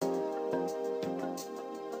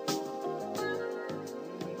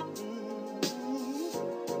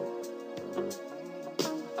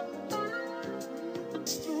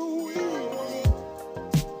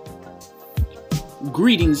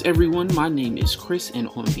Greetings, everyone. My name is Chris, and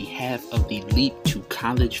on behalf of the Leap to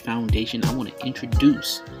College Foundation, I want to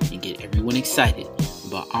introduce and get everyone excited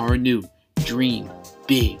about our new Dream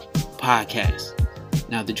Big podcast.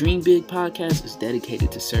 Now, the Dream Big podcast is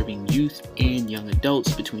dedicated to serving youth and young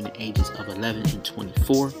adults between the ages of 11 and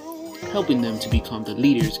 24, helping them to become the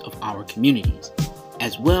leaders of our communities,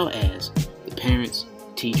 as well as the parents,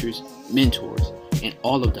 teachers, mentors, and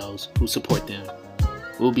all of those who support them.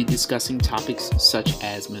 We'll be discussing topics such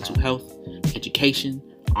as mental health, education,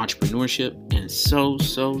 entrepreneurship, and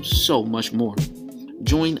so much more.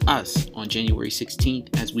 Join us on January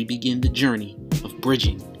 16th as we begin the journey of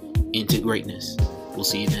bridging into greatness. We'll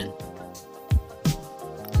see you then.